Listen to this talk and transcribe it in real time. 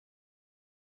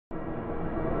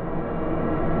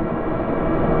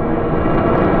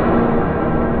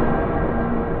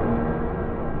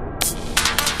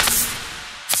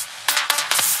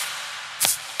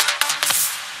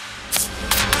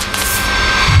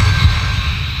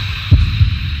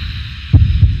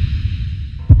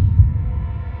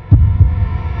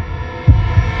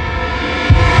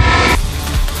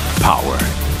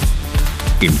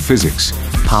physics,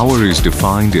 power is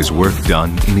defined as work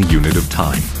done in a unit of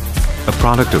time, a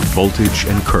product of voltage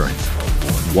and current,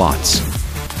 watts.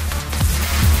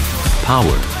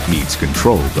 Power needs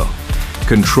control, though.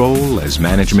 Control as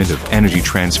management of energy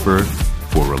transfer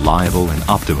for reliable and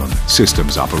optimum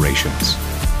systems operations.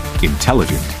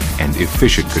 Intelligent and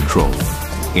efficient control.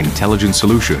 Intelligent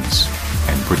solutions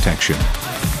and protection.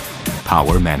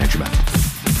 Power management.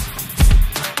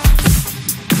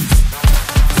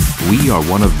 We are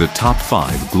one of the top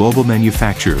 5 global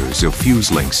manufacturers of fuse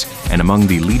links and among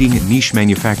the leading niche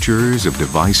manufacturers of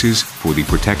devices for the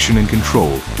protection and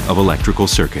control of electrical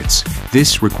circuits.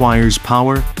 This requires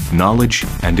power, knowledge,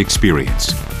 and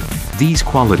experience. These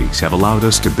qualities have allowed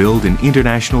us to build an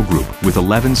international group with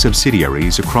 11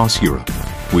 subsidiaries across Europe.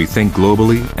 We think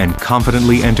globally and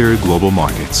confidently enter global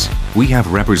markets. We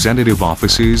have representative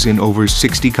offices in over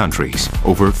 60 countries.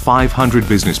 Over 500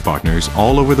 business partners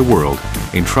all over the world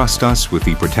entrust us with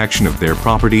the protection of their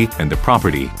property and the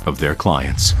property of their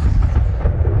clients.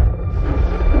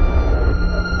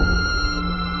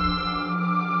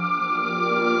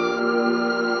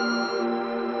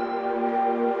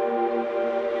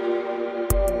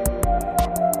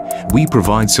 We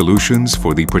provide solutions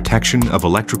for the protection of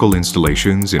electrical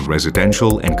installations in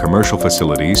residential and commercial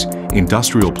facilities,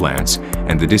 industrial plants,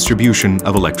 and the distribution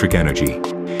of electric energy.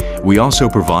 We also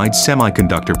provide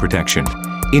semiconductor protection,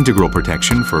 integral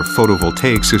protection for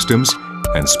photovoltaic systems,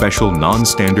 and special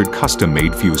non-standard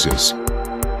custom-made fuses.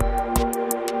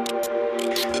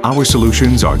 Our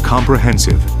solutions are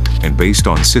comprehensive and based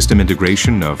on system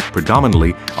integration of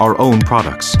predominantly our own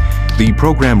products. The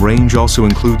program range also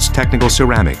includes technical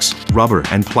ceramics, rubber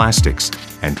and plastics,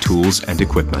 and tools and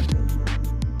equipment.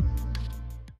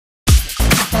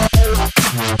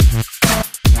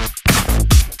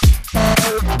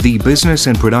 The business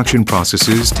and production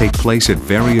processes take place at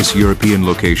various European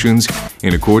locations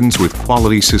in accordance with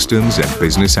quality systems and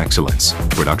business excellence.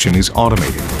 Production is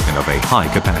automated and of a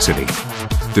high capacity.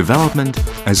 Development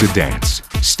as a dance.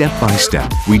 Step by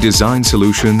step, we design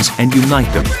solutions and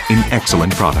unite them in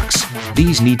excellent products.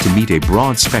 These need to meet a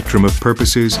broad spectrum of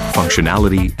purposes,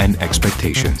 functionality, and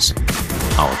expectations.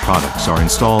 Our products are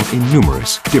installed in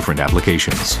numerous different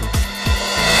applications.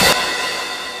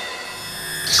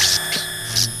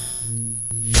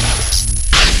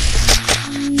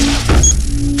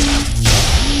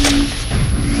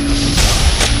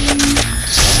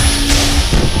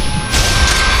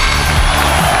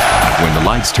 When the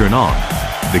lights turn on,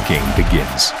 the game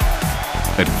begins.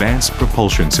 Advanced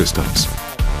propulsion systems.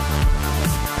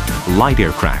 Light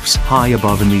aircrafts high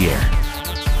above in the air.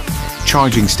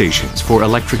 Charging stations for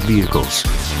electric vehicles.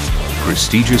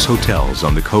 Prestigious hotels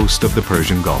on the coast of the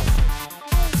Persian Gulf.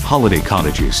 Holiday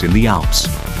cottages in the Alps.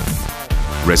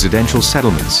 Residential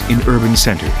settlements in urban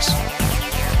centers.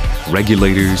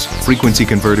 Regulators, frequency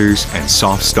converters, and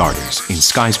soft starters in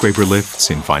skyscraper lifts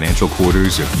in financial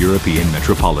quarters of European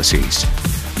metropolises.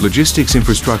 Logistics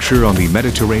infrastructure on the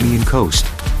Mediterranean coast.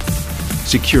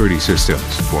 Security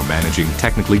systems for managing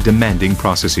technically demanding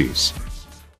processes.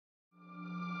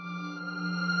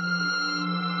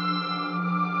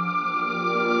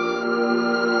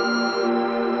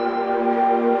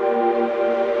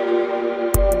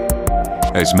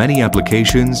 As many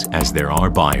applications as there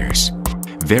are buyers.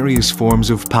 Various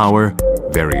forms of power,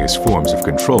 various forms of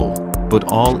control,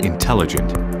 but all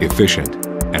intelligent, efficient,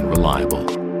 and reliable.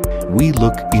 We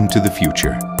look into the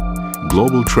future.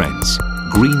 Global trends,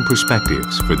 green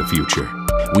perspectives for the future.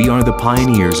 We are the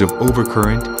pioneers of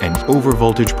overcurrent and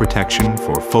overvoltage protection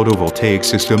for photovoltaic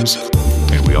systems,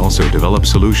 and we also develop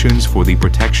solutions for the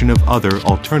protection of other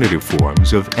alternative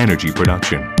forms of energy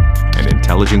production, an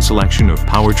intelligent selection of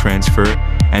power transfer,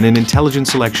 and an intelligent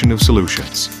selection of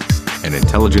solutions, an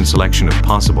intelligent selection of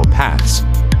possible paths,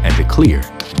 and a clear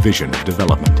vision of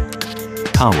development.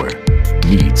 Power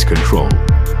needs control.